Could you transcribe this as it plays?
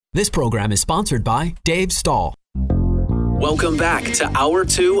This program is sponsored by Dave Stahl. Welcome back to Hour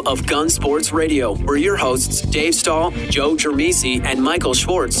 2 of Gun Sports Radio, where your hosts, Dave Stahl, Joe Germisi, and Michael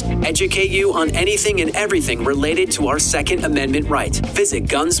Schwartz, educate you on anything and everything related to our Second Amendment right. Visit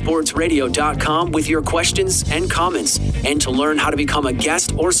gunsportsradio.com with your questions and comments, and to learn how to become a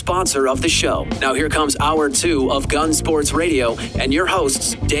guest or sponsor of the show. Now here comes Hour 2 of Gun Sports Radio, and your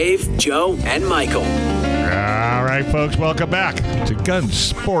hosts, Dave, Joe, and Michael. All right, folks, welcome back to Gun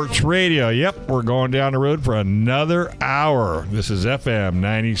Sports Radio. Yep, we're going down the road for another hour. This is FM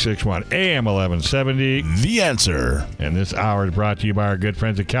 96.1, AM 1170. The Answer. And this hour is brought to you by our good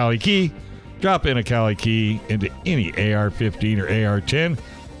friends at Cali Key. Drop in a Cali Key into any AR-15 or AR-10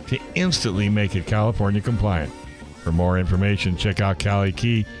 to instantly make it California compliant. For more information, check out Cali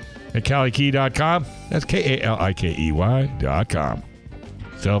Key at calikey.com. That's KALIKEY.com.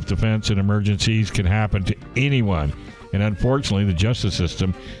 Self-defense and emergencies can happen to anyone, and unfortunately, the justice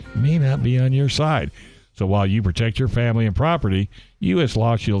system may not be on your side. So while you protect your family and property, U.S.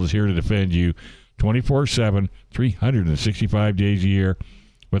 Law Shield is here to defend you 24/7, 365 days a year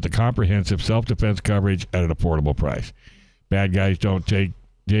with the comprehensive self-defense coverage at an affordable price. Bad guys don't take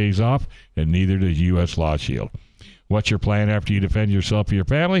days off, and neither does U.S. Law Shield. What's your plan after you defend yourself or your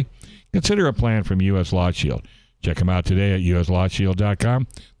family? Consider a plan from U.S. Law Shield. Check them out today at uslawshield.com.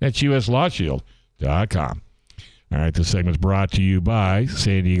 That's uslawshield.com. All right, this segment is brought to you by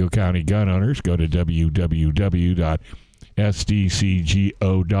San Diego County Gun Owners. Go to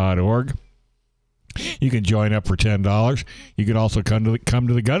www.sdcgo.org. You can join up for $10. You can also come to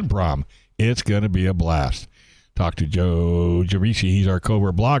the gun prom. It's going to be a blast. Talk to Joe Germisi. He's our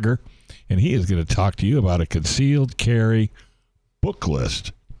Cobra blogger, and he is going to talk to you about a concealed carry book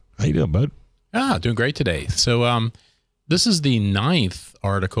list. How you doing, bud? Doing great today. So this is the 9th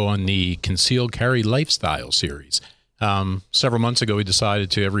article in the Concealed Carry Lifestyle series. Several months ago, we decided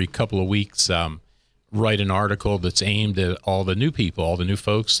to, every couple of weeks, write an article that's aimed at all the new people, all the new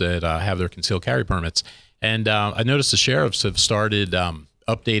folks that have their concealed carry permits. And I noticed the sheriffs have started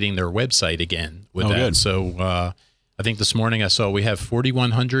updating their website again with that. Good. So I think this morning I saw we have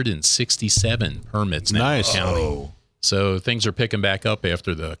 4,167 permits now in the county. Oh. So things are picking back up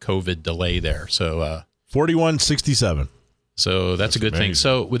after the COVID delay there. So 4167. So that's a good thing.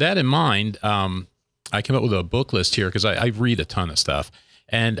 So with that in mind, I came up with a book list here because I read a ton of stuff.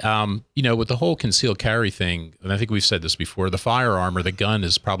 And, with the whole concealed carry thing, and I think we've said this before, the firearm or the gun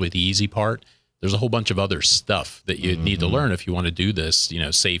is probably the easy part. There's a whole bunch of other stuff that you need to learn if you want to do this,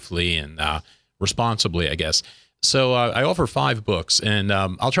 safely and responsibly, I guess. So I offer 5 books, and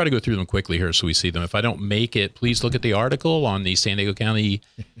I'll try to go through them quickly here so we see them. If I don't make it, please look at the article on the San Diego County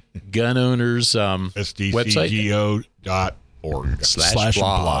Gun Owners website.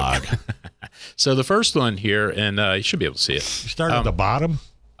 SDCGO.org/blog. So the first one here, and you should be able to see it. You start at the bottom?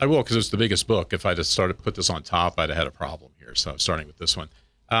 I will, because it's the biggest book. If I just put this on top, I'd have had a problem here. So I'm starting with this one.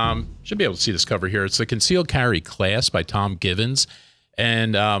 Should be able to see this cover here. It's the Concealed Carry Class by Tom Givens.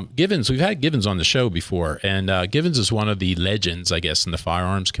 And Givens, we've had Givens on the show before, and Givens is one of the legends, I guess, in the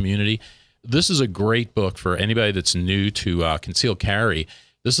firearms community. This is a great book for anybody that's new to concealed carry.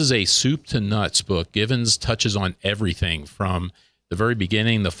 This is a soup to nuts book. Givens touches on everything from the very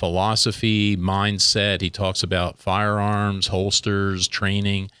beginning, the philosophy, mindset. He talks about firearms, holsters,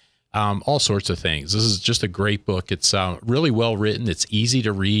 training, all sorts of things. This is just a great book. It's really well written. It's easy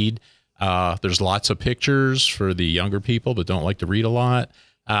to read. There's lots of pictures for the younger people that don't like to read a lot.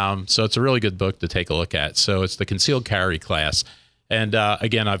 So it's a really good book to take a look at. So it's the Concealed Carry Class. And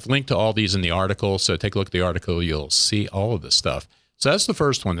again, I've linked to all these in the article. So take a look at the article. You'll see all of this stuff. So that's the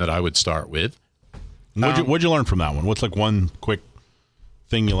first one that I would start with. What'd you learn from that one? What's like one quick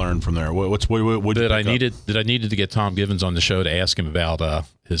thing you learned from there? What I needed to get Tom Givens on the show to ask him about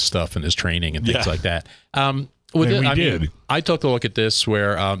his stuff and his training and things like that. I took a look at this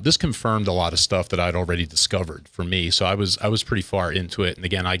where this confirmed a lot of stuff that I'd already discovered for me. So I was pretty far into it. And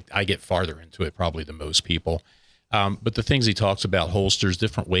again, I get farther into it probably than most people. But the things he talks about, holsters,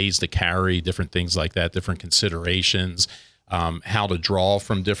 different ways to carry, different things like that, different considerations, how to draw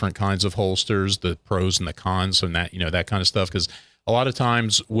from different kinds of holsters, the pros and the cons, and that, that kind of stuff. Because a lot of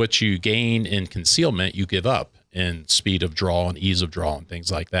times what you gain in concealment, you give up in speed of draw and ease of draw and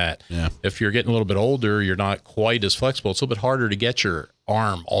things like that. Yeah. If you're getting a little bit older, you're not quite as flexible. It's a little bit harder to get your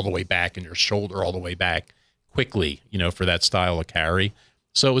arm all the way back and your shoulder all the way back quickly, for that style of carry.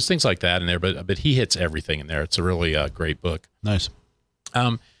 So it was things like that in there, but he hits everything in there. It's a really great book. Nice.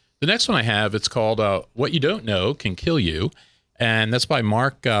 The next one I have, it's called What You Don't Know Can Kill You, and that's by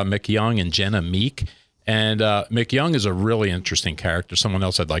Mark McYoung and Jenna Meek. And McYoung is a really interesting character, someone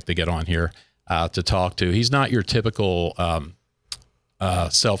else I'd like to get on here to talk to. He's not your typical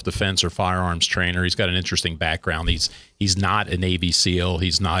self-defense or firearms trainer. He's got an interesting background. He's not a Navy SEAL.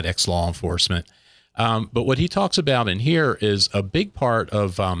 He's not ex-law enforcement. But what he talks about in here is a big part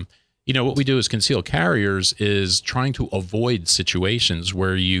of, what we do as concealed carriers is trying to avoid situations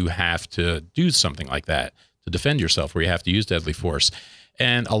where you have to do something like that to defend yourself, where you have to use deadly force.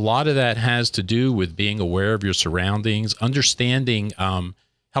 And a lot of that has to do with being aware of your surroundings, understanding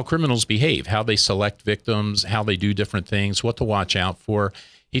how criminals behave, how they select victims, how they do different things, what to watch out for.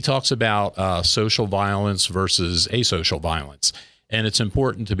 He talks about social violence versus asocial violence. And it's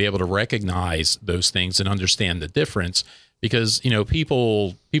important to be able to recognize those things and understand the difference because,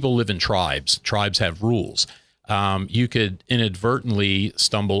 people live in tribes. Tribes have rules. You could inadvertently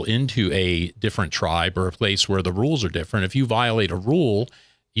stumble into a different tribe or a place where the rules are different. If you violate a rule,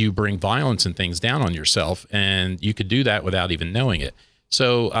 you bring violence and things down on yourself, and you could do that without even knowing it.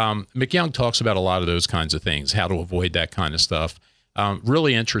 So McYoung talks about a lot of those kinds of things, how to avoid that kind of stuff.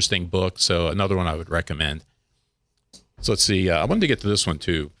 Really interesting book, so another one I would recommend. So let's see. I wanted to get to this one,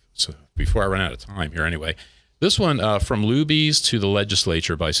 too, so before I run out of time here anyway. This one, From Lubies to the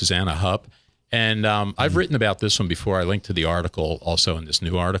Legislature by Susanna Hupp. And I've written about this one before. I linked to the article also in this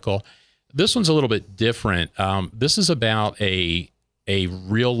new article. This one's a little bit different. This is about a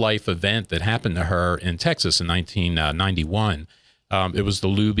real-life event that happened to her in Texas in 1991. It was the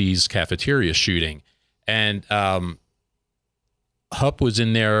Luby's cafeteria shooting. And Hupp was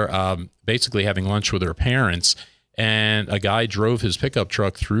in there basically having lunch with her parents, and a guy drove his pickup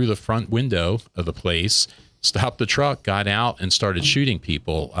truck through the front window of the place, stopped the truck, got out, and started shooting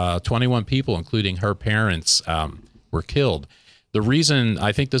people. 21 people, including her parents, were killed. The reason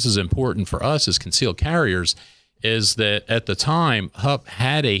I think this is important for us as concealed carriers is that at the time, Hupp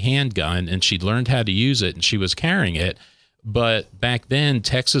had a handgun, and she'd learned how to use it, and she was carrying it. But back then,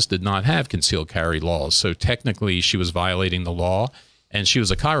 Texas did not have concealed carry laws. So technically, she was violating the law. And she was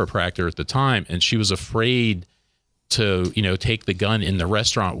a chiropractor at the time, and she was afraid to, take the gun in the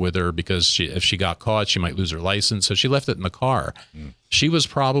restaurant with her because if she got caught, she might lose her license. So she left it in the car. She was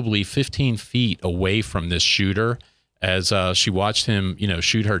probably 15 feet away from this shooter as she watched him,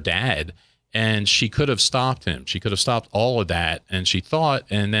 shoot her dad. And she could have stopped him. She could have stopped all of that. And she thought,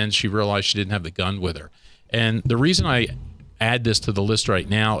 and then she realized she didn't have the gun with her. And the reason I add this to the list right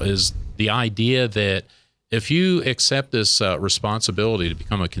now is the idea that if you accept this responsibility to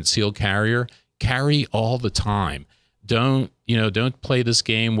become a concealed carrier, carry all the time. Don't play this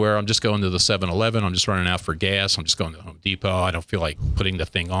game where I'm just going to the 7-Eleven, I'm just running out for gas, I'm just going to Home Depot, I don't feel like putting the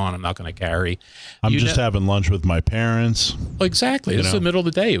thing on, I'm not going to carry. I'm just having lunch with my parents. Exactly. It's the middle of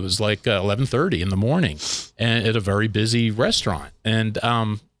the day. It was like 11:30 in the morning and at a very busy restaurant. And,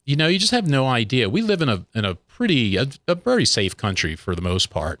 you just have no idea. We live in a very safe country for the most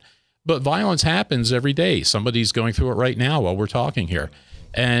part. But violence happens every day. Somebody's going through it right now while we're talking here.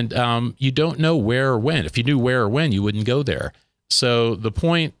 And you don't know where or when. If you knew where or when, you wouldn't go there. So the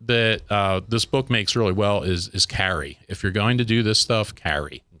point that this book makes really well is carry. If you're going to do this stuff,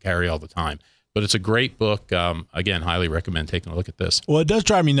 carry all the time. But it's a great book. Again, highly recommend taking a look at this. Well, it does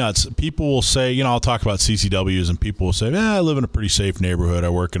drive me nuts. People will say, I'll talk about CCWs, and people will say, I live in a pretty safe neighborhood. I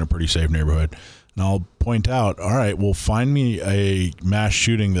work in a pretty safe neighborhood. And I'll point out, all right, well, find me a mass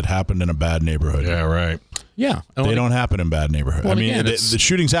shooting that happened in a bad neighborhood. Yeah, right. Yeah. They don't happen in bad neighborhoods. Well, the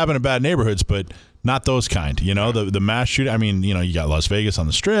shootings happen in bad neighborhoods, but not those kind. The mass shooting, you got Las Vegas on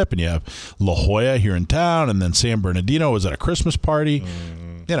the Strip, and you have La Jolla here in town, and then San Bernardino was at a Christmas party.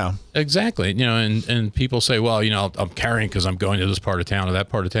 Exactly. And people say, well, I'm carrying because I'm going to this part of town or that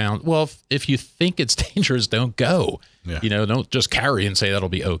part of town. Well, if you think it's dangerous, don't go. Yeah. Don't just carry and say that'll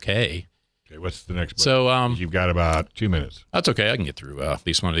be okay. Okay, what's the next book? So you've got about 2 minutes. That's okay. I can get through at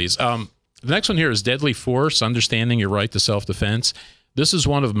least one of these. The next one here is Deadly Force, Understanding Your Right to Self-Defense. This is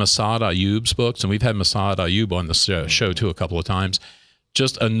one of Massad Ayub's books, and we've had Massad Ayub on the show, too, a couple of times.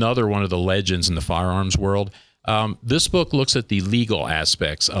 Just another one of the legends in the firearms world. This book looks at the legal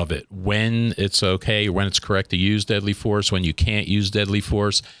aspects of it, when it's okay, when it's correct to use deadly force, when you can't use deadly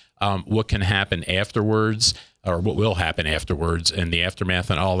force, what can happen afterwards, or what will happen afterwards, and the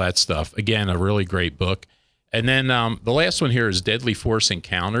aftermath and all that stuff. Again, a really great book. And then the last one here is Deadly Force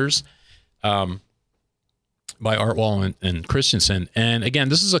Encounters by Artwall and Christensen. And again,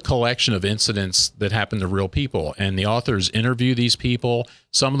 this is a collection of incidents that happen to real people. And the authors interview these people.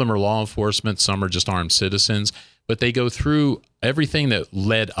 Some of them are law enforcement, some are just armed citizens. But they go through everything that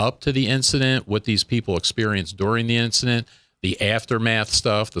led up to the incident, what these people experienced during the incident, the aftermath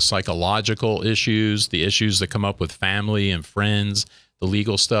stuff, the psychological issues, the issues that come up with family and friends, the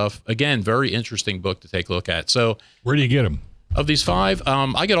legal stuff. Again, very interesting book to take a look at. So where do you get them? Of these 5,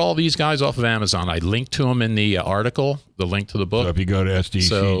 I get all these guys off of Amazon. I link to them in the article, the link to the book. So if you go to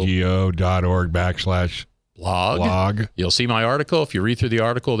sdcgo.org/blog, you'll see my article. If you read through the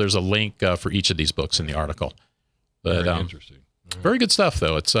article, there's a link for each of these books in the article. But, very interesting. Very good stuff,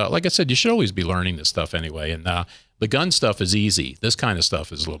 though. It's like I said, you should always be learning this stuff anyway. And the gun stuff is easy. This kind of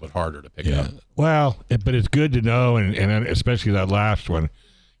stuff is a little bit harder to pick up. Well, but it's good to know, and especially that last one,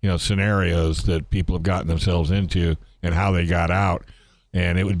 scenarios that people have gotten themselves into and how they got out,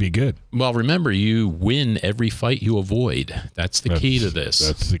 and it would be good. Well, remember, you win every fight you avoid. That's the key to this.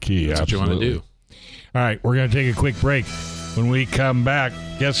 That's the key. That's absolutely. what you want to do. All right, we're going to take a quick break. When we come back,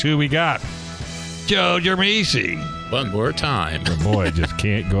 guess who we got? Joe Germisi. One more time. The boy just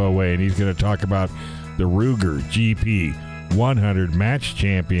can't go away, and he's going to talk about the Ruger GP 100 match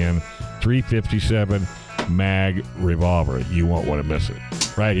champion 357 mag revolver. You won't want to miss it.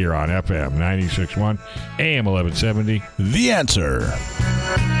 Right here on FM 96.1, AM 1170. The Answer.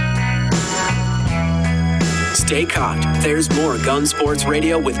 Stay caught. There's more Gun Sports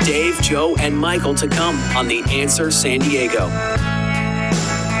Radio with Dave, Joe, and Michael to come on The Answer San Diego.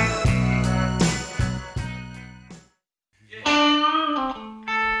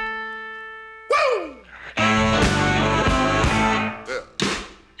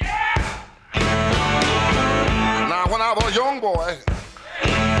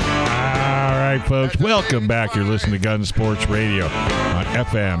 All right, folks, welcome back. You're listening to Gun Sports Radio on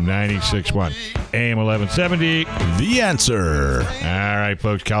FM 96.1, AM 1170. The Answer. All right,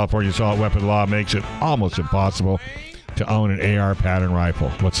 folks, California assault weapon law makes it almost impossible to own an AR pattern rifle.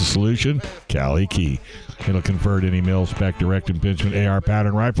 What's the solution? Cali Key. It'll convert any mil-spec direct impingement AR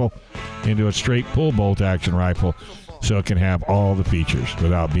pattern rifle into a straight pull bolt action rifle so it can have all the features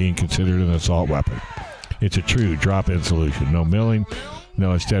without being considered an assault weapon. It's a true drop-in solution. No milling,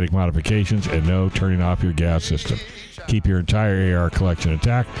 no aesthetic modifications, and no turning off your gas system. Keep your entire AR collection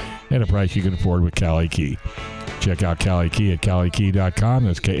intact at a price you can afford with Cali Key. Check out Cali Key at CaliKey.com.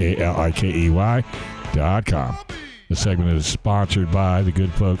 That's KALIKEY.com. The segment is sponsored by the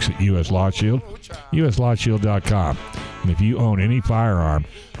good folks at U.S. Law Shield, USLawShield.com. And if you own any firearm,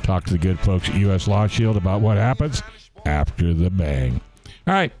 talk to the good folks at U.S. Law Shield about what happens after the bang.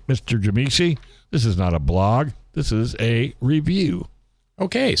 All right, Mr. Germisi, this is not a blog. This is a review.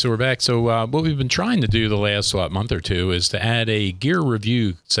 Okay, so we're back. So what we've been trying to do the last month or two is to add a gear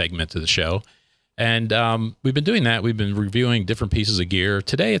review segment to the show. And we've been doing that. We've been reviewing different pieces of gear.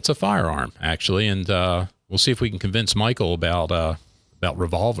 Today it's a firearm, actually, and we'll see if we can convince Michael about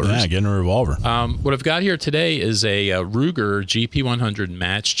revolvers. Yeah, getting a revolver. What I've got here today is a Ruger GP100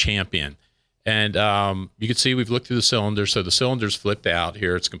 Match Champion. And you can see we've looked through the cylinder. So the cylinder's flipped out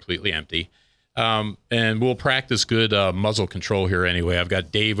here. It's completely empty. And we'll practice good muzzle control here anyway. I've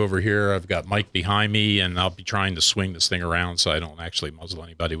got Dave over here. I've got Mike behind me, and I'll be trying to swing this thing around so I don't actually muzzle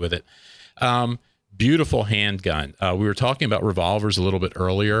anybody with it. Beautiful handgun. We were talking about revolvers a little bit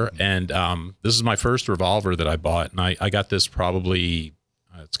earlier, and this is my first revolver that I bought, and I got this probably,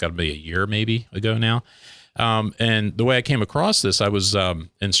 it's got to be a year maybe ago now. And the way I came across this, I was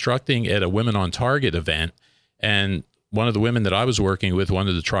instructing at a Women on Target event, and one of the women that I was working with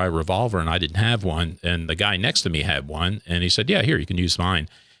wanted to try a revolver, and I didn't have one, and the guy next to me had one, and he said, yeah, here, you can use mine.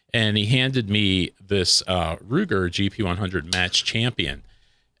 And he handed me this Ruger GP100 Match Champion.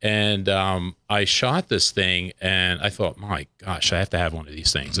 And I shot this thing, and I thought, my gosh, I have to have one of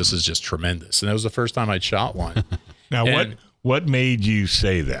these things. This is just tremendous. And that was the first time I'd shot one. Now, what made you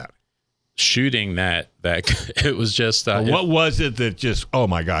say that? Shooting that it was just... what was it that just, oh,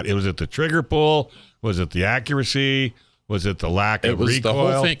 my God, was it the trigger pull? Was it the accuracy? Was it the lack of recoil? It was the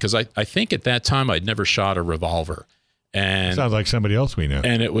whole thing, because I think at that time I'd never shot a revolver. And sounds like somebody else we know.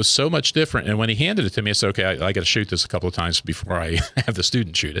 And it was so much different. And when he handed it to me, I said, okay, I got to shoot this a couple of times before I have the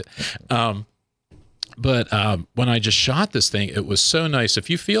student shoot it. But when I just shot this thing, it was so nice. If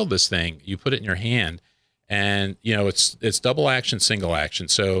you feel this thing, you put it in your hand, and it's double action, single action.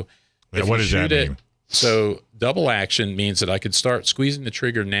 So if what you does shoot that it, mean? so double action means that I could start squeezing the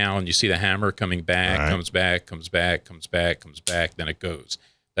trigger now, and you see the hammer coming back, right. comes back, comes back, comes back, comes back, then it goes.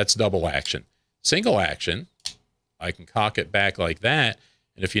 That's double action. Single action, I can cock it back like that,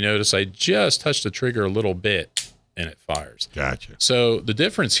 and if you notice, I just touch the trigger a little bit, and it fires. Gotcha. So the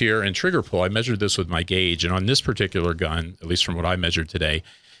difference here in trigger pull, I measured this with my gauge, and on this particular gun, at least from what I measured today,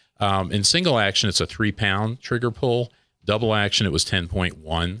 in single action, it's a 3-pound trigger pull. Double action, it was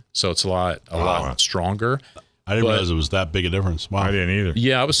 10.1, so it's a lot stronger. I didn't realize it was that big a difference. Wow. I didn't either.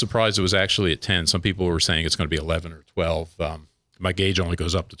 Yeah, I was surprised it was actually at 10. Some people were saying it's going to be 11 or 12. my gauge only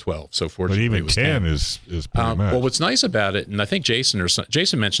goes up to 12. So But fortunately, even it was 10 is pretty much. Well, what's nice about it, and I think Jason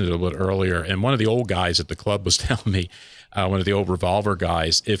mentioned it a little bit earlier, and one of the old guys at the club was telling me, one of the old revolver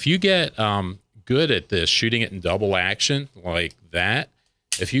guys, if you get good at this, shooting it in double action like that,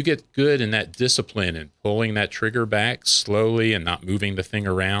 if you get good in that discipline and pulling that trigger back slowly and not moving the thing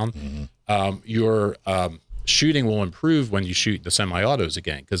around, your shooting will improve when you shoot the semi-autos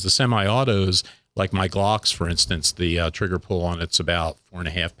again. Because the semi-autos, like my Glocks, for instance, the trigger pull on it's about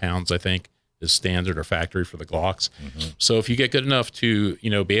 4.5 pounds, I think, is standard or factory for the Glocks. So if you get good enough to,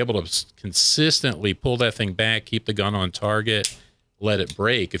 be able to consistently pull that thing back, keep the gun on target, let it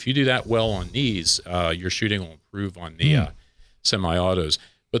break. If you do that well on these, your shooting will improve on the semi-autos.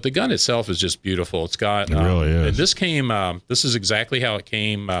 But the gun itself is just beautiful. It's got, It really is. and this came, this is exactly how it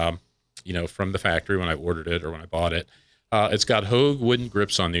came, from the factory when I ordered it or when I bought it. It's got Hogue wooden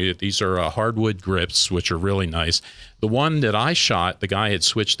grips on these. These are hardwood grips, which are really nice. The one that I shot, the guy had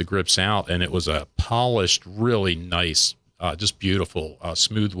switched the grips out, and it was a polished, really nice, just beautiful,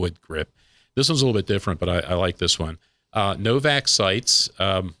 smooth wood grip. This one's a little bit different, but I like this one. Novak sights.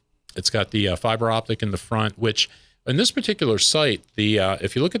 It's got the fiber optic in the front, which in this particular sight,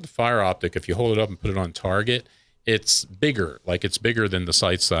 if you look at the fire optic, if you hold it up and put it on target, it's bigger. Like it's bigger than the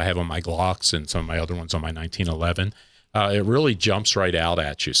sights that I have on my Glocks and some of my other ones on my 1911. It really jumps right out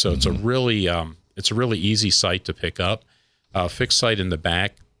at you. So it's a really easy sight to pick up. Fixed sight in the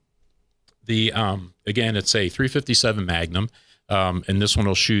back. Again, it's a 357 Magnum, and this one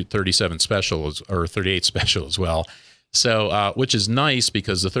will shoot 37 special or 38 special as well. So which is nice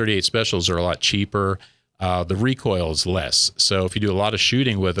because the 38 specials are a lot cheaper. The recoil is less. So if you do a lot of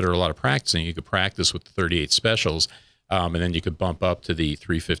shooting with it or a lot of practicing, you could practice with the 38 specials, and then you could bump up to the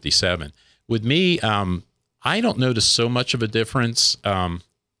 357. With me, I don't notice so much of a difference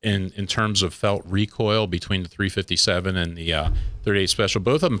in terms of felt recoil between the 357 and the 38 special.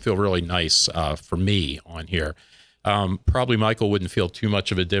 Both of them feel really nice for me on here. Probably Michael wouldn't feel too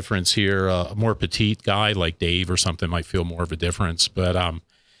much of a difference here. A more petite guy like Dave or something might feel more of a difference, but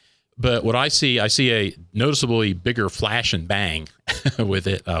what I see a noticeably bigger flash and bang with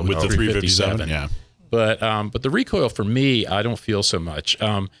it with the 357. Yeah. But the recoil for me, I don't feel so much.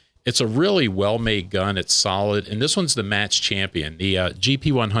 It's a really well-made gun. It's solid, and this one's the Match Champion. The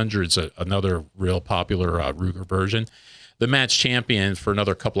GP100 is another real popular Ruger version. The Match Champion, for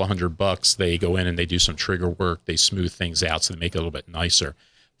another couple of $100, they go in and they do some trigger work. They smooth things out so they make it a little bit nicer.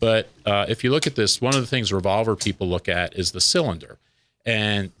 But if you look at this, one of the things revolver people look at is the cylinder.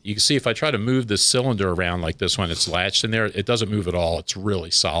 And you can see if I try to move this cylinder around like this one, it's latched in there. It doesn't move at all. It's really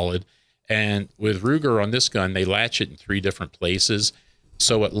solid. And with Ruger on this gun, they latch it in 3 different places.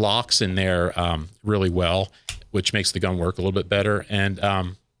 So it locks in there really well, which makes the gun work a little bit better. And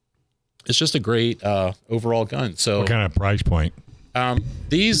it's just a great overall gun. So what kind of price point?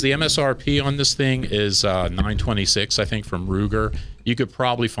 the MSRP on this thing is $926, I think, from Ruger. You could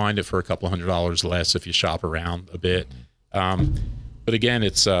probably find it for a couple $100 less if you shop around a bit. But again,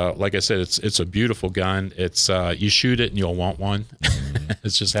 it's like I said, it's a beautiful gun. It's you shoot it and you'll want one.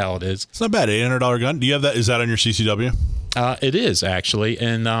 It's just how it is. It's not bad. $800 gun. Do you have that? Is that on your CCW? It is actually,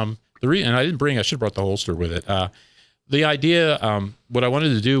 and the reason I should have brought the holster with it. The idea, what I wanted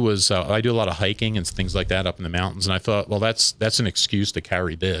to do was, I do a lot of hiking and things like that up in the mountains, and I thought, well, that's an excuse to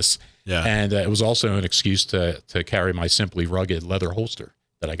carry this. Yeah. And it was also an excuse to carry my Simply Rugged leather holster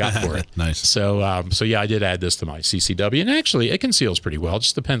that I got for it. Nice. So yeah, I did add this to my CCW, and actually it conceals pretty well. It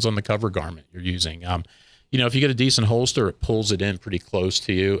just depends on the cover garment you're using. If you get a decent holster, it pulls it in pretty close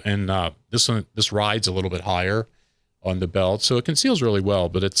to you, and this rides a little bit higher on the belt, so it conceals really well.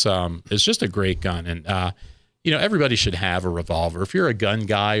 But it's just a great gun, and everybody should have a revolver. If you're a gun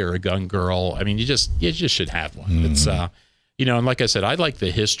guy or a gun girl, I mean, you just should have one. It's and like I said, I like the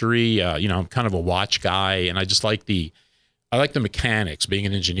history. I'm kind of a watch guy, and I just like the mechanics. Being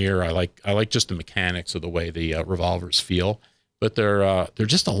an engineer, I like just the mechanics of the way the revolvers feel. But they're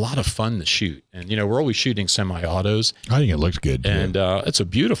just a lot of fun to shoot, and we're always shooting semi-autos. I think it looks good too. And it's a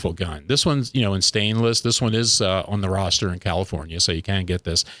beautiful gun. This one's in stainless. This one is on the roster in California, so you can get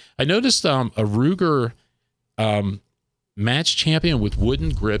this. I noticed a Ruger Match Champion with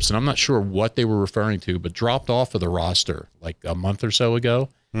wooden grips, and I'm not sure what they were referring to, but dropped off of the roster like a month or so ago.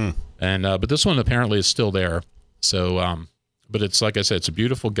 And but this one apparently is still there. So, but it's like I said, it's a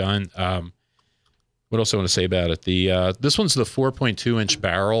beautiful gun. What else I want to say about it? This one's the 4.2-inch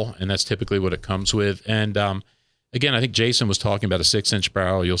barrel, and that's typically what it comes with. And again, I think Jason was talking about a 6-inch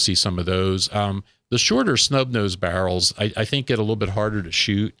barrel. You'll see some of those. The shorter snub-nose barrels, I think, get a little bit harder to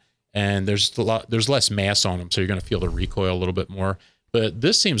shoot, and there's less mass on them, so you're going to feel the recoil a little bit more. But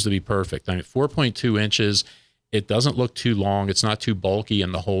this seems to be perfect. I mean, 4.2 inches, It doesn't look too long. It's not too bulky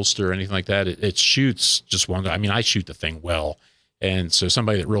in the holster or anything like that. It shoots just one. I mean, I shoot the thing well. And so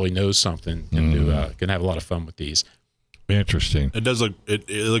somebody that really knows something can have a lot of fun with these. Interesting. It does look, it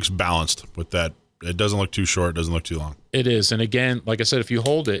looks balanced with that. It doesn't look too short. It doesn't look too long. It is. And again, like I said, if you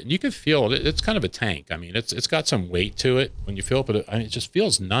hold it, you can feel it. It's kind of a tank. I mean, it's got some weight to it when you feel it, but it just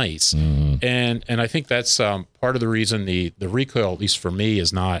feels nice. And I think that's part of the reason the recoil, at least for me,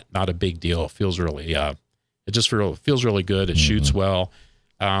 is not a big deal. It feels really, it just feels really good. It shoots well.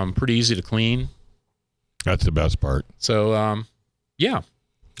 Pretty easy to clean. That's the best part. So, yeah.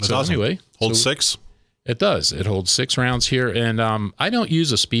 That's so awesome. Anyway. Holds 6? It does. It holds 6 rounds here. And I don't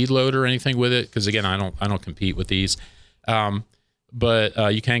use a speed loader or anything with it because, again, I don't compete with these.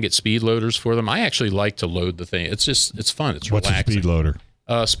 But you can get speed loaders for them. I actually like to load the thing. It's fun. It's What's relaxing. a speed loader?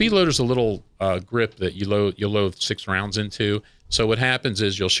 Speed loader's a little grip that you'll load 6 rounds into. So what happens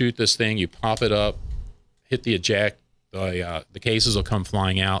is you'll shoot this thing, you pop it up, hit the eject, the cases will come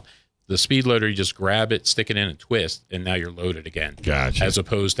flying out. The speed loader, you just grab it, stick it in, and twist, and now you're loaded again. Gotcha. As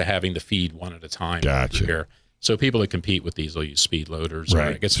opposed to having to feed one at a time. Gotcha. Here. So people that compete with these will use speed loaders. Right.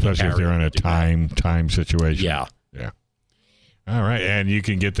 Or I guess especially if they're in a do that. time situation. Yeah. Yeah. All right. And you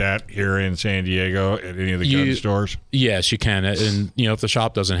can get that here in San Diego at any of the gun stores? Yes, you can. And, if the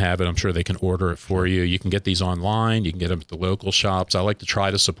shop doesn't have it, I'm sure they can order it for you. You can get these online. You can get them at the local shops. I like to try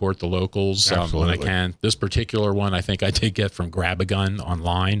to support the locals when I can. This particular one, I think I did get from Grab-A-Gun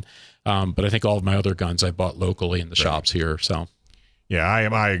online. But I think all of my other guns I bought locally in the shops here. So, yeah,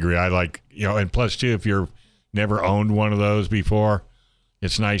 I agree. I like, and plus too, if you've never owned one of those before,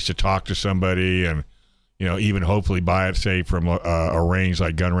 it's nice to talk to somebody and, even hopefully buy it, say, from a range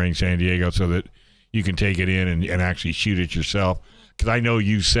like Gun Range San Diego, so that you can take it in and actually shoot it yourself. Because I know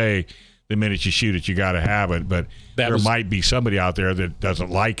you say the minute you shoot it, you got to have it, but there might be somebody out there that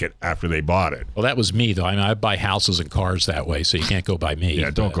doesn't like it after they bought it. Well, that was me, though. I mean, I buy houses and cars that way, so you can't go by me. Yeah,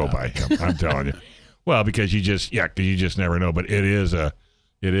 don't go by him. I'm telling you. Well, because you just never know. But it is an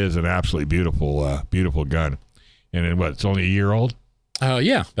absolutely beautiful gun. And then it's only a year old?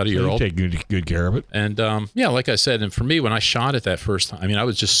 Yeah, about a year old. Take good care of it. And like I said, and for me, when I shot it that first time, I mean, I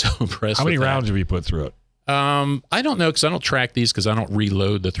was just so impressed. How many rounds have you put through it? I don't know, because I don't track these, because I don't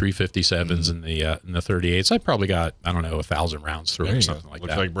reload the 357s and the 38s. I probably got 1,000 rounds through it or something like that.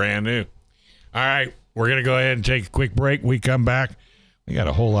 Looks like brand new. All right, we're gonna go ahead and take a quick break. We come back. We got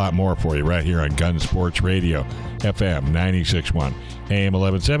a whole lot more for you right here on Gun Sports Radio, FM 96.1, AM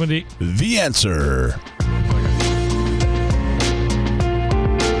 1170. The Answer.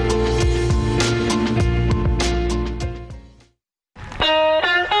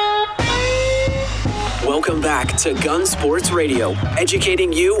 Welcome back to Gun Sports Radio,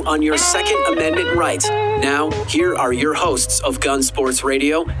 educating you on your Second Amendment right. Now, here are your hosts of Gun Sports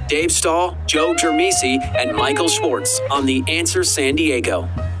Radio, Dave Stahl, Joe Germisi, and Michael Schwartz on The Answer San Diego.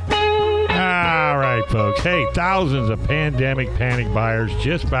 All right, folks. Hey, thousands of pandemic panic buyers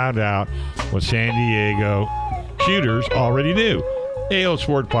just found out what San Diego shooters already knew. A.O.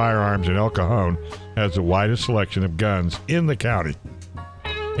 Sword Firearms in El Cajon has the widest selection of guns in the county.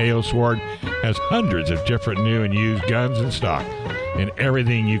 A.O. Sword has hundreds of different new and used guns in stock and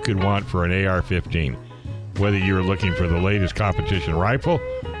everything you could want for an AR-15. Whether you're looking for the latest competition rifle,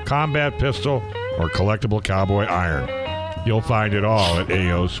 combat pistol, or collectible cowboy iron, you'll find it all at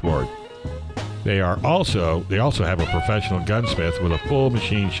A.O. Sword. They also have a professional gunsmith with a full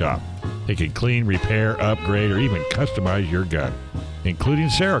machine shop. They can clean, repair, upgrade, or even customize your gun, including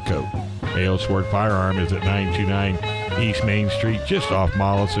Cerakote. A.O. Sword Firearm is at 929 East Main Street, just off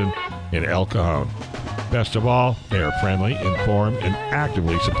Mollison in El Cajon. Best of all, they are friendly, informed, and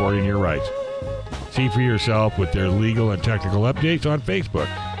actively supporting your rights. See for yourself with their legal and technical updates on Facebook.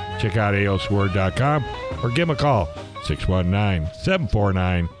 Check out aosword.com or give them a call,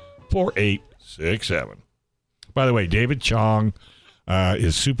 619-749-4867. By the way, David Chong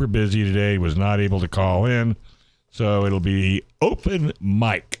is super busy today, was not able to call in, so it'll be open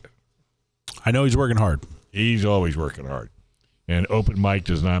mic. I know he's working hard. He's always working hard. And open mic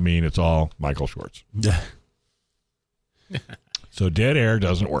does not mean it's all Michael Schwartz. So dead air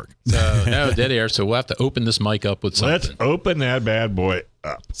doesn't work. No, dead air. So we'll have to open this mic up with something. Let's open that bad boy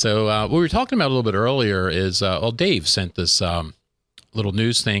up. So what we were talking about a little bit earlier is, Dave sent this little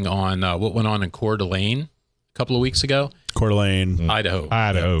news thing on what went on in Coeur d'Alene a couple of weeks ago. Coeur d'Alene,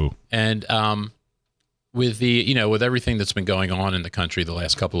 Idaho. And with with everything that's been going on in the country the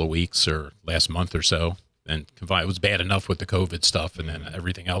last couple of weeks or last month or so, and it was bad enough with the COVID stuff, and then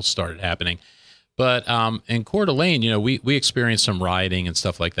everything else started happening. But in Coeur d'Alene, we experienced some rioting and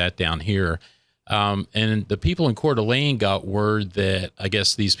stuff like that down here. And the people in Coeur d'Alene got word that I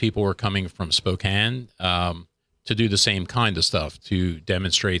guess these people were coming from Spokane, to do the same kind of stuff, to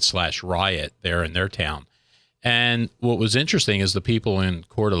demonstrate / riot there in their town. And what was interesting is the people in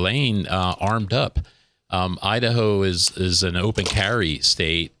Coeur d'Alene armed up. Idaho is an open carry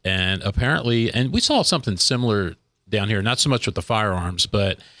state, and apparently, and we saw something similar down here, not so much with the firearms,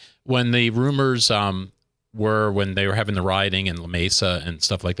 but when the rumors were when they were having the rioting in La Mesa and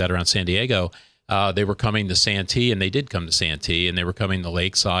stuff like that around San Diego, they were coming to Santee, and they did come to Santee, and they were coming to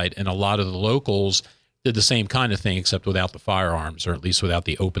Lakeside, and a lot of the locals did the same kind of thing, except without the firearms, or at least without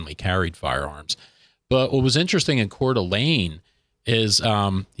the openly carried firearms. But what was interesting in Coeur d'Alene is,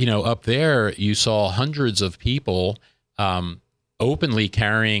 up there you saw hundreds of people openly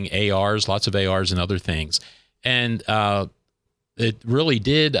carrying ARs, lots of ARs and other things. And it really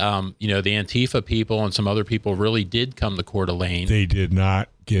did, the Antifa people and some other people really did come to Coeur d'Alene. They did not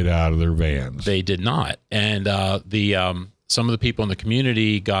get out of their vans. They did not. And some of the people in the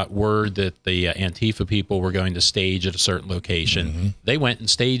community got word that the Antifa people were going to stage at a certain location. Mm-hmm. They went and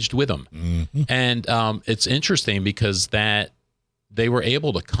staged with them. Mm-hmm. And it's interesting because that they were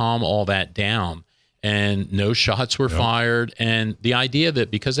able to calm all that down, and no shots were fired. And the idea that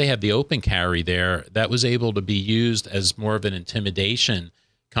because they have the open carry there, that was able to be used as more of an intimidation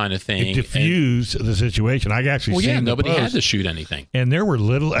kind of thing. It diffused the situation. I actually seen nobody the post, had to shoot anything. And there were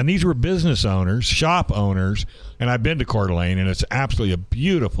and these were business owners, shop owners, and I've been to Coeur d'Alene, and it's absolutely a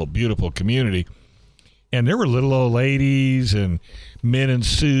beautiful, beautiful community. And there were little old ladies and men in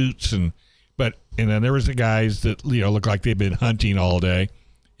suits, and then there was the guys that looked like they'd been hunting all day,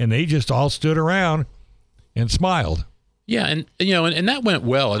 and they just all stood around and smiled. Yeah, and that went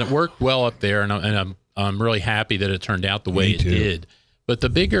well, and it worked well up there, and I'm really happy that it turned out the way it did. But the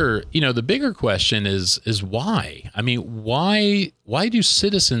bigger question is why? I mean, why do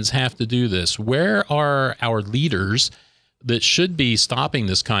citizens have to do this? Where are our leaders that should be stopping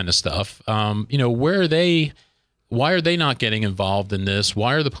this kind of stuff? Where are they? Why are they not getting involved in this?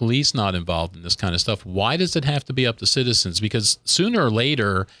 Why are the police not involved in this kind of stuff? Why does it have to be up to citizens? Because sooner or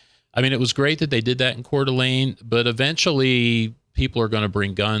later, I mean, it was great that they did that in Coeur d'Alene, but eventually people are going to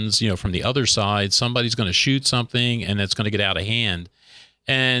bring guns, from the other side. Somebody's going to shoot something, and it's going to get out of hand.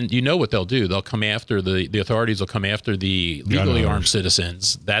 And you know what they'll do. They'll come after the authorities will come after the legally armed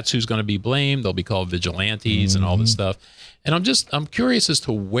citizens. That's who's going to be blamed. They'll be called vigilantes and all this stuff. And I'm curious as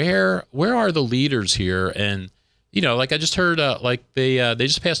to where are the leaders here? And like I just heard, they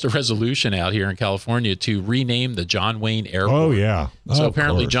just passed a resolution out here in California to rename the John Wayne Airport. Oh yeah. So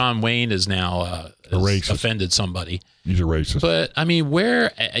apparently John Wayne is now offended somebody. He's a racist. But I mean,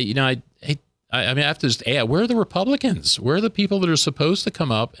 where I have to just add, where are the Republicans? Where are the people that are supposed to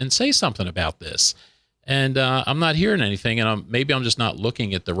come up and say something about this? And I'm not hearing anything, and maybe I'm just not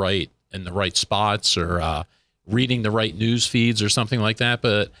looking at the right spots or reading the right news feeds or something like that.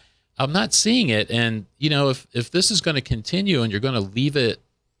 But I'm not seeing it. And, if this is going to continue and you're going to leave it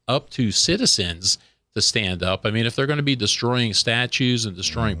up to citizens to stand up, I mean, if they're going to be destroying statues and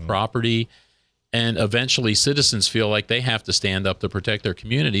destroying property, and eventually citizens feel like they have to stand up to protect their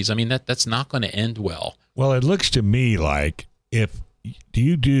communities, I mean, that's not going to end well. Well, it looks to me like do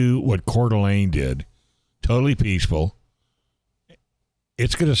you do what Coeur d'Alene did, totally peaceful,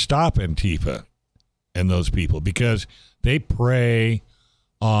 it's going to stop Antifa and those people, because they prey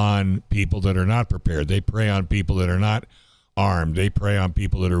on people that are not prepared. They prey on people that are not armed. They prey on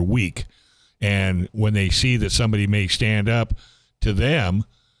people that are weak. And when they see that somebody may stand up to them,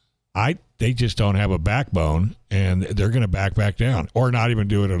 they just don't have a backbone, and they're going to back down or not even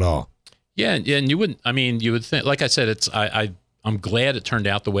do it at all. Yeah, and you would think, like I said, I'm glad it turned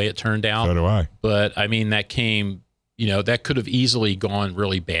out the way it turned out. So do I. But I mean, that came, that could have easily gone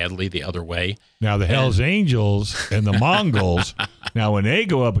really badly the other way. Now the Hells Angels and the Mongols, now when they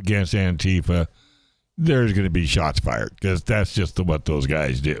go up against Antifa, there's going to be shots fired, because that's just what those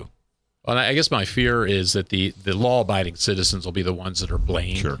guys do. Well, I guess my fear is that the law-abiding citizens will be the ones that are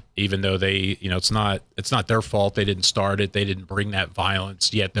blamed, even though they, it's not their fault. They didn't start it. They didn't bring that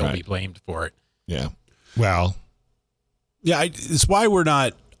violence, yet they'll be blamed for it. Yeah. Well. Yeah, it's why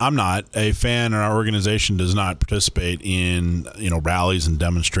I'm not a fan, and our organization does not participate in, rallies and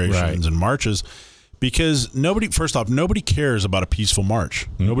demonstrations and marches, because nobody cares about a peaceful march.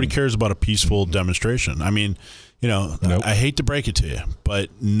 Mm-hmm. Nobody cares about a peaceful demonstration. I mean, I hate to break it to you, but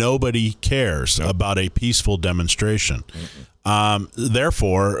nobody cares about a peaceful demonstration.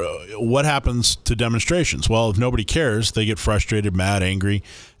 Therefore, what happens to demonstrations? Well, if nobody cares, they get frustrated, mad, angry,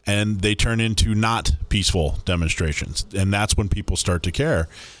 and they turn into not peaceful demonstrations. And that's when people start to care.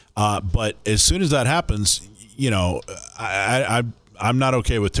 But as soon as that happens, I'm not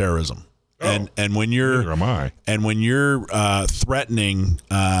okay with terrorism. And when you're Neither am I. And when you're threatening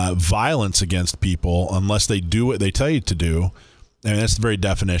violence against people unless they do what they tell you to do, I mean, that's the very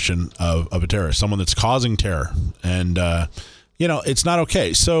definition of a terrorist, someone that's causing terror. And it's not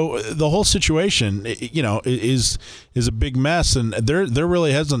okay. So the whole situation, is a big mess, and there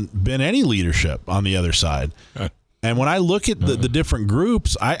really hasn't been any leadership on the other side. And when I look at the different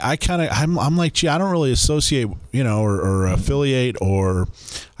groups, I'm like, gee, I don't really associate, or affiliate, or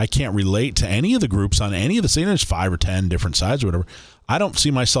I can't relate to any of the groups on any of the scenes. There's 5 or 10 different sides or whatever. I don't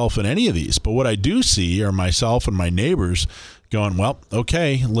see myself in any of these. But what I do see are myself and my neighbors going, well,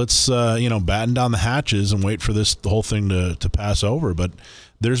 okay, let's batten down the hatches and wait for the whole thing to pass over. But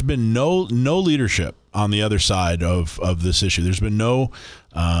there's been no leadership on the other side of this issue. There's been no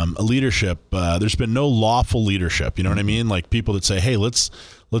leadership. There's been no lawful leadership. You know what I mean? Like people that say, hey, let's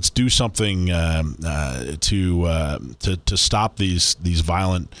do something to stop these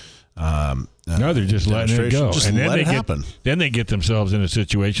violent. No, they're just letting it go. Just let it happen. Then they get themselves in a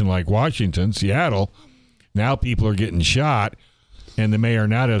situation like Washington, Seattle. Now people are getting shot, and the mayor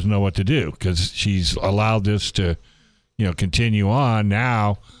now doesn't know what to do because she's allowed this to, continue on.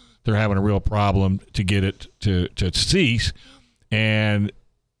 Now they're having a real problem to get it to cease. And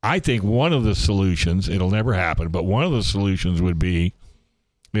I think one of the solutions, it'll never happen, but one of the solutions would be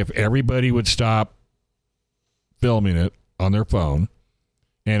if everybody would stop filming it on their phone,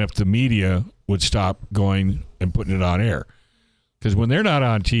 and if the media would stop going and putting it on air. Because when they're not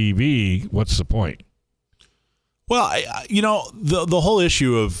on TV, what's the point? Well, the whole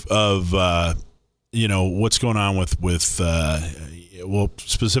issue of what's going on with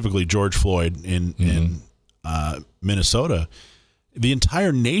specifically George Floyd in Minnesota, the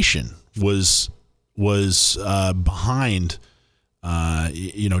entire nation was behind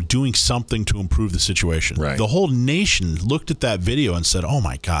doing something to improve the situation. Right. The whole nation looked at that video and said, "Oh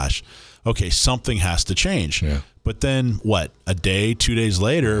my gosh, okay, something has to change." Yeah. But then what? A day, 2 days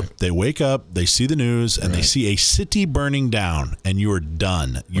later, they wake up, they see the news, and they see a city burning down, and you are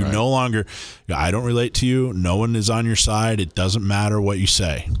done. You no longer, I don't relate to you. No one is on your side. It doesn't matter what you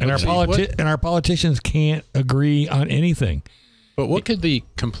say. And our politicians can't agree on anything. But what could the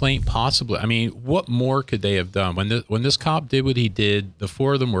complaint possibly? I mean, what more could they have done when this cop did what he did? The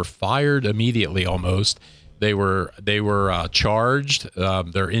 4 of them were fired immediately, almost. They were charged.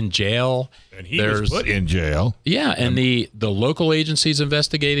 They're in jail. And he was put in jail. Yeah, and the local agencies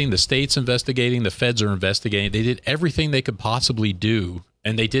investigating, the state's investigating, the feds are investigating. They did everything they could possibly do,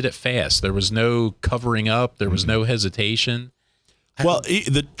 and they did it fast. There was no covering up. There was no hesitation. Well,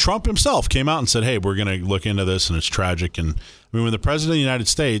 Trump himself came out and said, hey, we're going to look into this, and it's tragic. And I mean, when the president of the United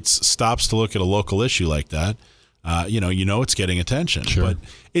States stops to look at a local issue like that, it's getting attention. Sure. But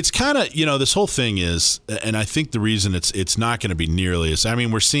it's kind of, this whole thing is, and I think the reason it's not going to be nearly as, I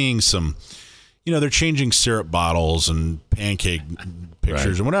mean, we're seeing some, they're changing syrup bottles and pancake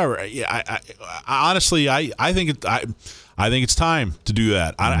pictures and whatever. Yeah, I honestly, I think it's time to do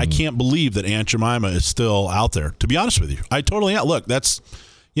that. I can't believe that Aunt Jemima is still out there, to be honest with you. I totally am. Look, that's,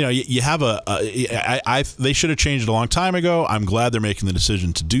 you have they should have changed it a long time ago. I'm glad they're making the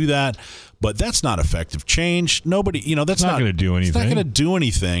decision to do that. But that's not effective change. Nobody, that's not going to do anything. It's not going to do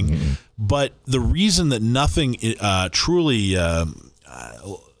anything. Mm-hmm. But the reason that nothing truly,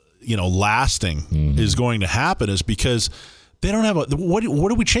 lasting is going to happen is because they don't have what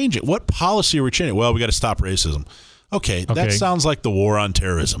are we changing? What policy are we changing? Well, we got to stop racism. Okay, that sounds like the war on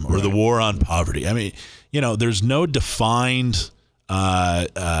terrorism or the war on poverty. I mean, there's no defined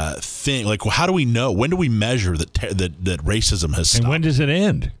thing. Like, how do we know? When do we measure that racism has stopped? And when does it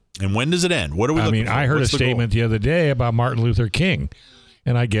end? And when does it end? What are we looking for? I heard What's a statement the other day about Martin Luther King,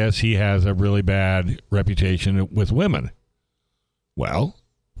 and I guess he has a really bad reputation with women. Well,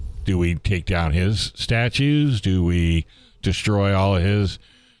 do we take down his statues? Do we destroy all of his,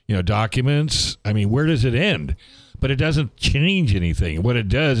 documents? I mean, where does it end? But it doesn't change anything. What it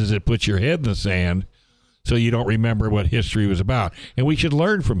does is it puts your head in the sand so you don't remember what history was about. And we should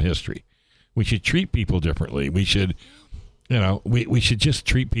learn from history. We should treat people differently. We should... we should just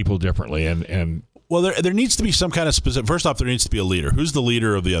treat people differently. And well, there needs to be some kind of specific. First off, there needs to be a leader. Who's the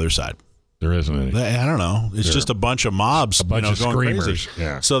leader of the other side? There isn't any. I don't know. It's just a bunch of mobs, a bunch of going screamers. crazy.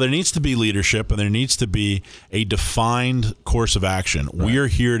 Yeah. So there needs to be leadership, and there needs to be a defined course of action. Right. We are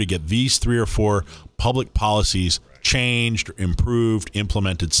here to get these 3 or 4 public policies changed, improved,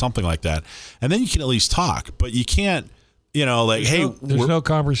 implemented, something like that, and then you can at least talk. But you can't. There's no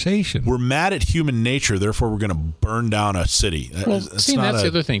conversation. We're mad at human nature, therefore we're going to burn down a city. Well, that's the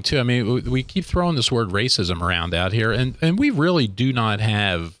other thing, too. I mean, we keep throwing this word racism around out here, and we really do not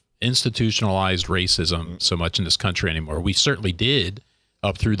have institutionalized racism so much in this country anymore. We certainly did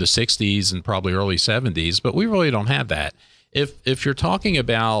up through the 60s and probably early 70s, but we really don't have that. If you're talking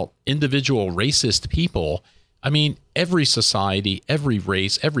about individual racist people, I mean, every society, every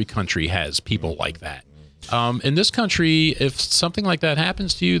race, every country has people like that. In this country, if something like that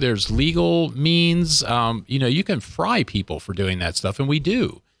happens to you, there's legal means. You can fry people for doing that stuff, and we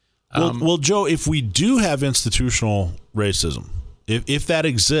do. Well, Joe, if we do have institutional racism, if that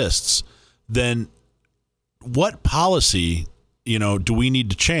exists, then what policy, do we need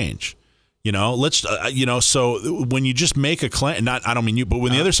to change? So when you just make a claim, I don't mean you, but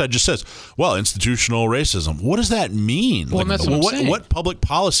when the other side just says, well, institutional racism, what does that mean? Well, that's what I'm saying. What public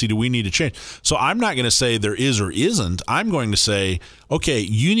policy do we need to change? So I'm not going to say there is or isn't. I'm going to say, okay,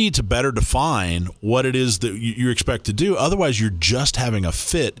 you need to better define what it is that you expect to do. Otherwise, you're just having a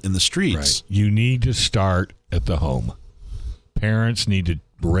fit in the streets. Right. You need to start at the home. Parents need to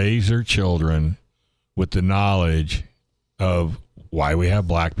raise their children with the knowledge of why we have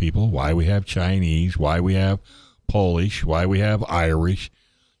black people, why we have Chinese, why we have Polish, why we have Irish,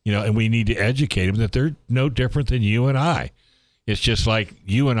 and we need to educate them that they're no different than you and I. It's just like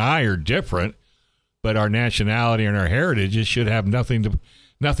you and I are different, but our nationality and our heritage should have nothing to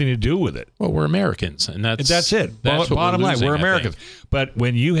do with it. Well, we're Americans, and that's it. That's Bottom line, we're Americans. I think. But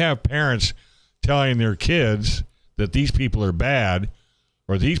when you have parents telling their kids that these people are bad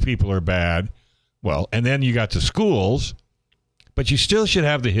or these people are bad, well, and then you got the schools. But you still should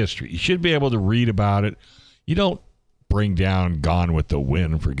have the history. You should be able to read about it. You don't bring down Gone with the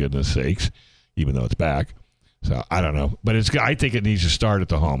Wind, for goodness sakes, even though it's back. So I don't know. But I think it needs to start at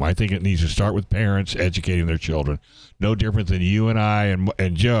the home. I think it needs to start with parents educating their children. No different than you and I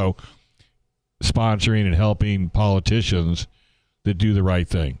and Joe sponsoring and helping politicians that do the right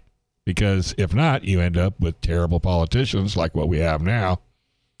thing. Because if not, you end up with terrible politicians like what we have now,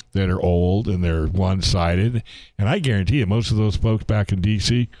 that are old and they're one-sided. And I guarantee you, most of those folks back in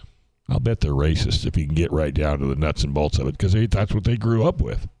D.C., I'll bet they're racist if you can get right down to the nuts and bolts of it, because that's what they grew up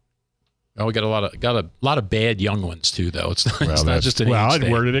with. Oh, we got a lot of bad young ones too, though. It's not just an age thing.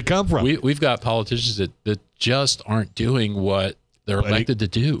 Where did it come from? We've got politicians that just aren't doing what they're elected to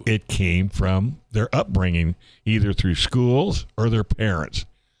do. It came from their upbringing, either through schools or their parents.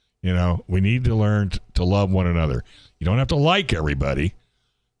 We need to learn to love one another. You don't have to like everybody,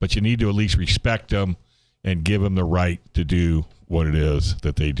 but you need to at least respect them and give them the right to do what it is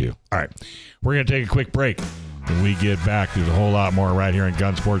that they do. All right, we're going to take a quick break. When we get back, there's a whole lot more right here on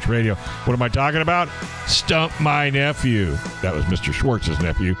Gun Sports Radio. What am I talking about? Stump My Nephew. That was Mr. Schwartz's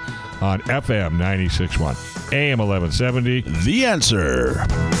nephew on FM 96.1, AM 1170. The Answer.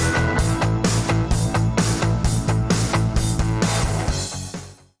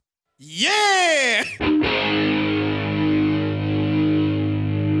 Yeah!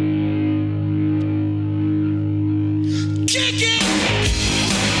 Kick it!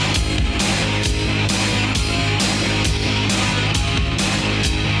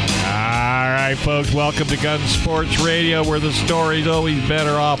 All right, folks, welcome to Gun Sports Radio, where the story's always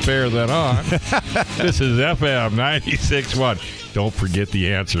better off air than on. This is FM 96.1. Don't forget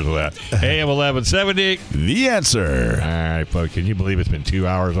the answer to that. AM 1170. The Answer. All right, folks, can you believe it's been 2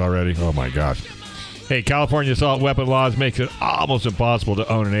 hours already? Oh, my gosh. Hey, California assault weapon laws makes it almost impossible to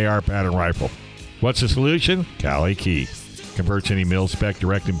own an AR pattern rifle. What's the solution? Cali Key converts any mil-spec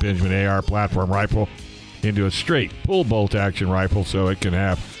direct impingement AR platform rifle into a straight pull-bolt action rifle so it can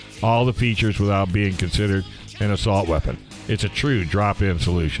have all the features without being considered an assault weapon. It's a true drop-in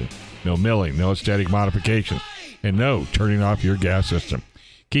solution. No milling, no aesthetic modifications, and no turning off your gas system.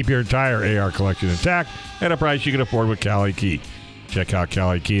 Keep your entire AR collection intact at a price you can afford with Cali Key. Check out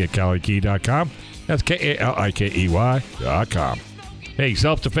Cali Key at CaliKey.com. That's KALIKEY.com. Hey,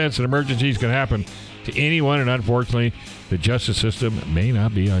 self-defense and emergencies can happen to anyone, and unfortunately, the justice system may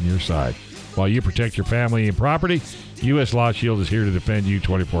not be on your side. While you protect your family and property, U.S. Law Shield is here to defend you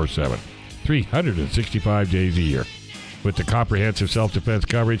 24/7, 365 days a year. With the comprehensive self-defense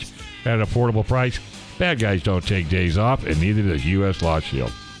coverage at an affordable price, bad guys don't take days off, and neither does U.S. Law Shield.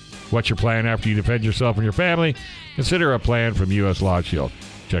 What's your plan after you defend yourself and your family? Consider a plan from U.S. Law Shield.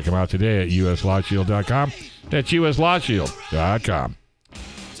 Check them out today at uslawshield.com. That's uslawshield.com.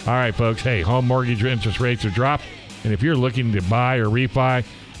 All right, folks. Hey, home mortgage interest rates have dropped, and if you're looking to buy or refi,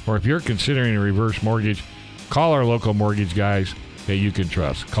 or if you're considering a reverse mortgage, call our local mortgage guys that you can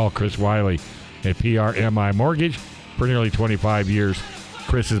trust. Call Chris Wiley at PRMI Mortgage. For nearly 25 years,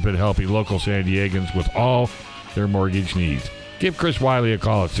 Chris has been helping local San Diegans with all their mortgage needs. Give Chris Wiley a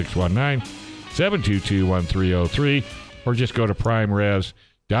call at 619-722-1303 or just go to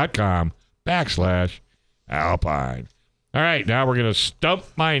primeres.com/Alpine. All right, now we're going to stump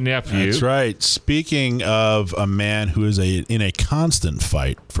my nephew. That's right. Speaking of a man who is in a constant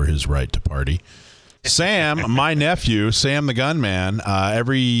fight for his right to party, Sam, my nephew, Sam the Gunman.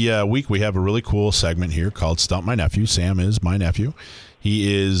 Every week we have a really cool segment here called Stump My Nephew. Sam is my nephew.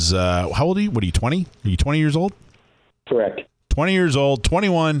 He is, how old are you? What are you, 20? Are you 20 years old? Correct. 20 years old,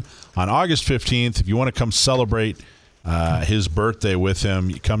 21 on August 15th. If you want to come celebrate his birthday with him,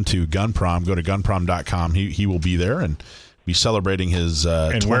 you come to Gun Prom. Go to gunprom.com. He will be there and be celebrating his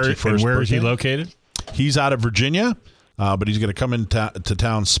 21st birthday. And where is he located? He's out of Virginia, but he's going to come to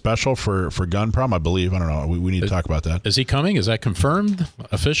town special for Gun Prom, I believe. I don't know. We need to talk about that. Is he coming? Is that confirmed?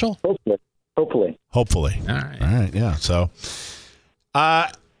 Official? Hopefully. All right. All right, yeah. So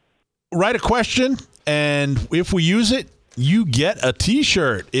write a question, and if we use it, you get a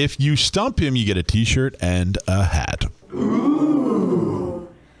T-shirt. If you stump him, you get a T-shirt and a hat. Ooh.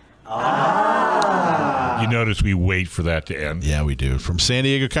 Ah. You notice we wait for that to end. Yeah, we do. From San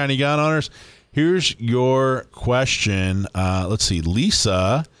Diego County Gun Owners, here's your question. Let's see.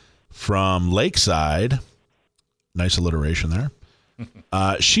 Lisa from Lakeside. Nice alliteration there.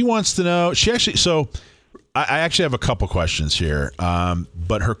 She wants to know. I actually have a couple questions here.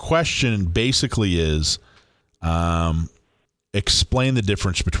 But her question basically is, explain the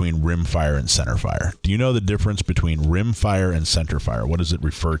difference between rimfire and centerfire. Do you know the difference between rimfire and centerfire? What does it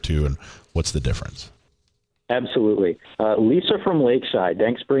refer to, and what's the difference? Absolutely. Lisa from Lakeside,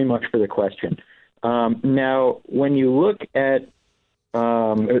 thanks very much for the question. Now, when you look at,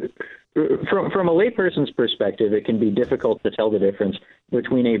 from a layperson's perspective, it can be difficult to tell the difference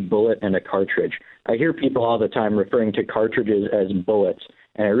between a bullet and a cartridge. I hear people all the time referring to cartridges as bullets,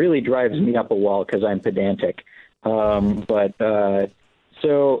 and it really drives me up a wall because I'm pedantic.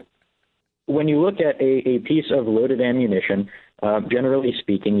 So when you look at a piece of loaded ammunition, generally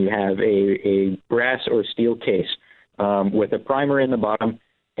speaking, you have a brass or steel case with a primer in the bottom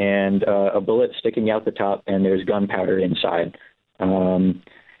and a bullet sticking out the top, and there's gunpowder inside.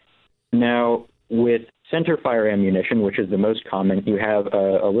 Now, with centerfire ammunition, which is the most common, you have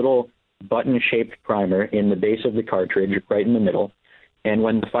a little button-shaped primer in the base of the cartridge, right in the middle, and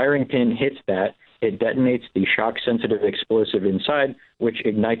when the firing pin hits that, it detonates the shock-sensitive explosive inside, which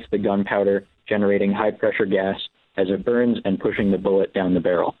ignites the gunpowder, generating high-pressure gas as it burns and pushing the bullet down the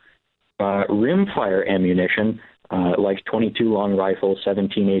barrel. Rimfire ammunition, like 22 long rifle,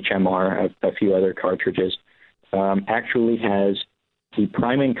 17 HMR, a few other cartridges, actually has the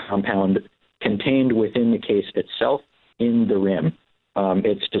priming compound contained within the case itself in the rim.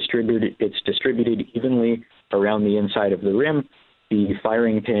 It's distributed evenly around the inside of the rim. The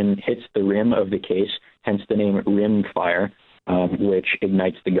firing pin hits the rim of the case, hence the name rimfire, which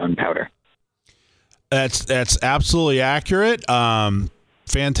ignites the gunpowder. That's absolutely accurate.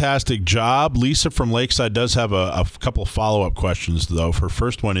 Fantastic job. Lisa from Lakeside does have a couple of follow-up questions, though. Her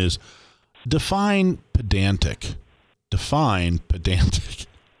first one is, define pedantic. Define pedantic.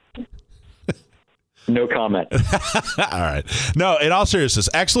 No comment. All right. No, in all seriousness,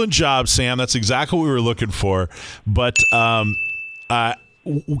 excellent job, Sam. That's exactly what we were looking for. But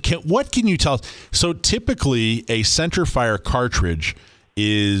what can you tell us? So typically, a centerfire cartridge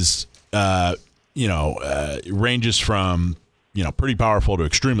is, ranges from, pretty powerful to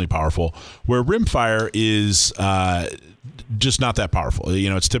extremely powerful, where rimfire is just not that powerful.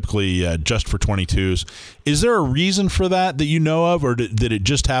 It's typically just for 22s. Is there a reason for that you know of, or did it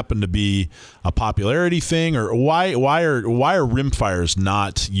just happen to be a popularity thing, or why are rimfires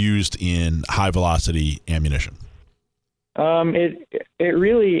not used in high velocity ammunition? It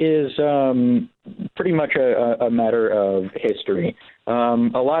really is pretty much a matter of history. A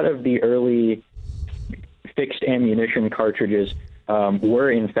lot of the early fixed ammunition cartridges were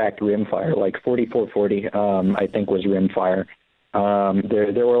in fact rimfire, like 4440, I think was rimfire.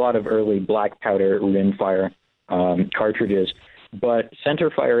 There were a lot of early black powder rimfire cartridges, but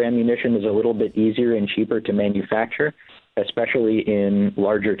centerfire ammunition is a little bit easier and cheaper to manufacture, especially in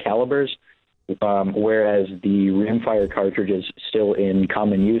larger calibers, whereas the rimfire cartridges still in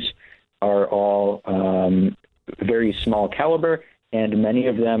common use are all very small caliber, and many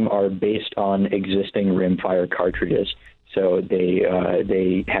of them are based on existing rimfire cartridges. So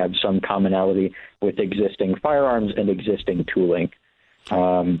they have some commonality with existing firearms and existing tooling.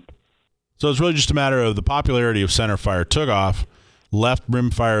 So it's really just a matter of the popularity of centerfire took off, left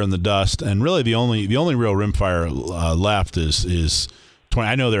rimfire in the dust, and really the only real rimfire left is 20.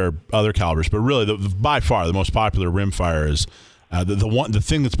 I know there are other calibers, but really by far the most popular rimfire is the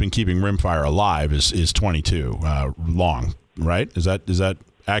thing that's been keeping rimfire alive is 22 long. Right? Is that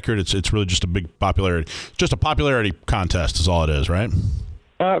accurate? It's really just a big popularity. Just a popularity contest is all it is, right?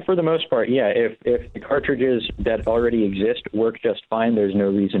 For the most part, yeah. If the cartridges that already exist work just fine, there's no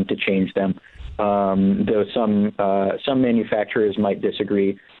reason to change them. Though some manufacturers might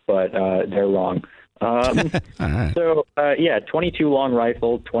disagree, but they're wrong. Right. So, 22 long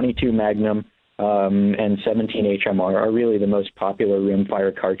rifle, 22 Magnum, and 17 HMR are really the most popular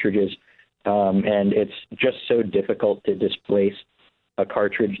rimfire cartridges. And it's just so difficult to displace a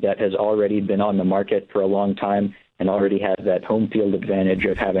cartridge that has already been on the market for a long time and already has that home field advantage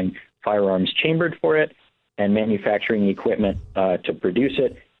of having firearms chambered for it and manufacturing equipment to produce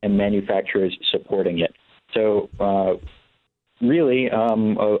it and manufacturers supporting it. So really,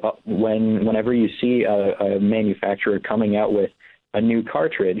 whenever you see a manufacturer coming out with a new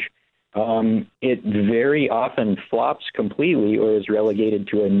cartridge, it very often flops completely or is relegated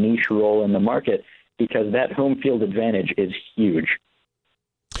to a niche role in the market because that home field advantage is huge.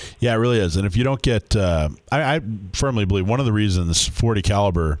 Yeah, it really is. And if you don't get, I firmly believe one of the reasons 40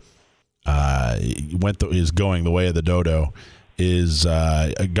 caliber is going the way of the dodo is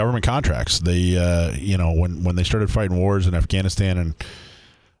government contracts. They, when they started fighting wars in Afghanistan and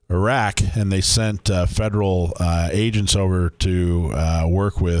Iraq, and they sent federal agents over to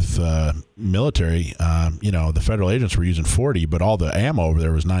work with military, the federal agents were using 40, but all the ammo over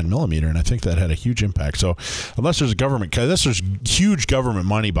there was 9mm, and I think that had a huge impact. So unless there's huge government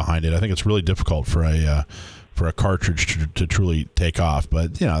money behind it, I think it's really difficult for a cartridge to truly take off.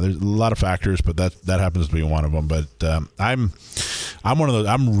 But there's a lot of factors, but that happens to be one of them. But I'm one of those.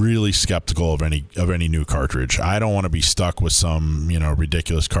 I'm really skeptical of any new cartridge. I don't want to be stuck with some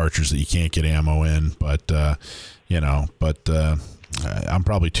ridiculous cartridge that you can't get ammo in. But I'm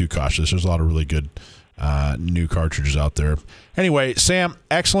probably too cautious. There's a lot of really good new cartridges out there. Anyway, Sam,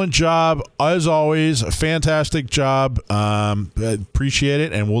 excellent job as always. A fantastic job. Appreciate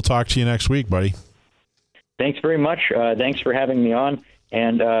it, and we'll talk to you next week, buddy. Thanks very much. Thanks for having me on.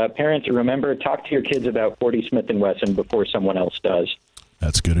 And parents, remember, talk to your kids about 40 Smith & Wesson before someone else does.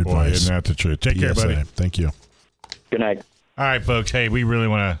 That's good advice. Boy, isn't that the truth? Take care, buddy. Thank you. Good night. All right, folks. Hey, we really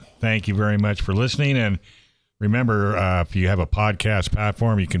want to thank you very much for listening. And remember, if you have a podcast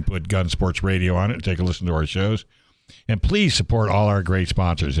platform, you can put Gun Sports Radio on it and take a listen to our shows. And please support all our great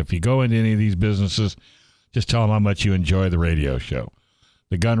sponsors. If you go into any of these businesses, just tell them how much you enjoy the radio show.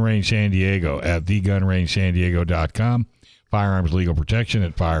 The Gun Range San Diego at thegunrangesandiego.com. Firearms Legal Protection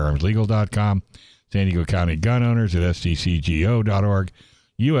at firearmslegal.com. San Diego County Gun Owners at sdcgo.org.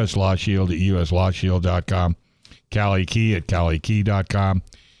 U.S. Law Shield at uslawshield.com. Cali Key at calikey.com.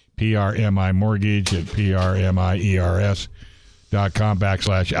 PRMI Mortgage at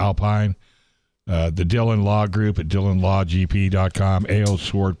prmiers.com/Alpine. The Dillon Law Group at dillonlawgp.com. A.O.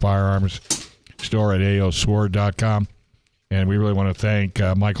 Sword Firearms Store at aosword.com. And we really want to thank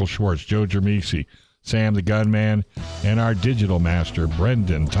Michael Schwartz, Joe Germisi, Sam the Gunman, and our digital master,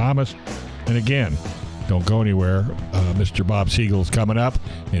 Brendan Thomas. And again, don't go anywhere. Mr. Bob Siegel's coming up,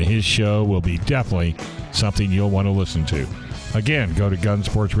 and his show will be definitely something you'll want to listen to. Again, go to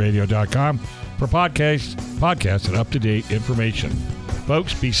gunsportsradio.com for podcasts and up-to-date information.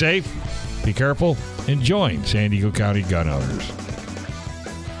 Folks, be safe, be careful, and join San Diego County gun owners.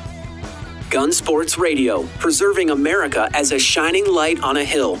 Gun Sports Radio, preserving America as a shining light on a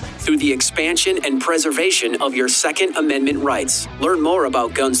hill through the expansion and preservation of your Second Amendment rights. Learn more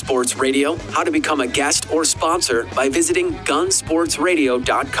about Gun Sports Radio, how to become a guest or sponsor by visiting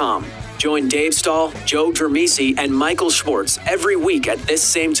gunsportsradio.com. Join Dave Stahl, Joe Germisi, and Michael Schwartz every week at this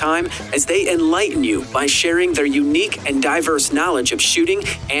same time as they enlighten you by sharing their unique and diverse knowledge of shooting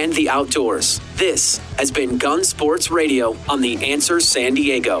and the outdoors. This has been Gun Sports Radio on The Answer San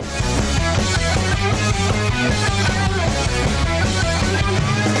Diego.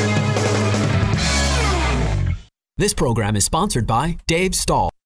 This program is sponsored by Dave Stahl.